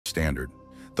standard.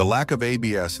 The lack of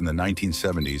ABS in the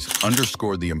 1970s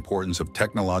underscored the importance of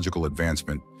technological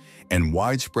advancement and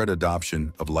widespread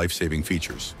adoption of life-saving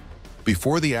features.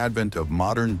 Before the advent of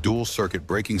modern dual-circuit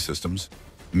braking systems,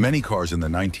 many cars in the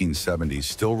 1970s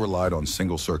still relied on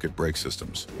single-circuit brake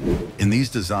systems. In these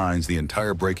designs, the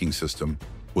entire braking system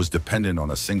was dependent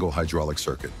on a single hydraulic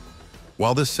circuit.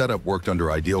 While this setup worked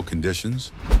under ideal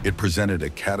conditions, it presented a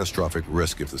catastrophic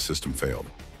risk if the system failed.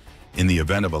 In the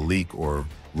event of a leak or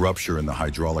rupture in the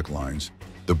hydraulic lines,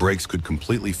 the brakes could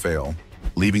completely fail,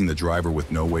 leaving the driver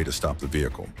with no way to stop the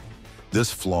vehicle.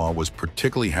 This flaw was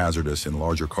particularly hazardous in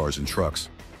larger cars and trucks,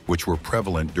 which were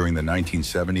prevalent during the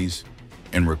 1970s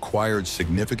and required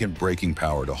significant braking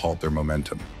power to halt their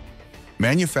momentum.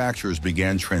 Manufacturers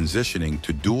began transitioning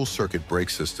to dual-circuit brake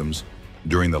systems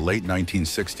during the late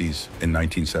 1960s and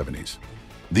 1970s.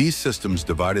 These systems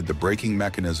divided the braking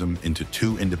mechanism into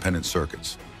two independent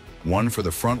circuits, one for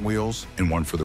the front wheels and one for the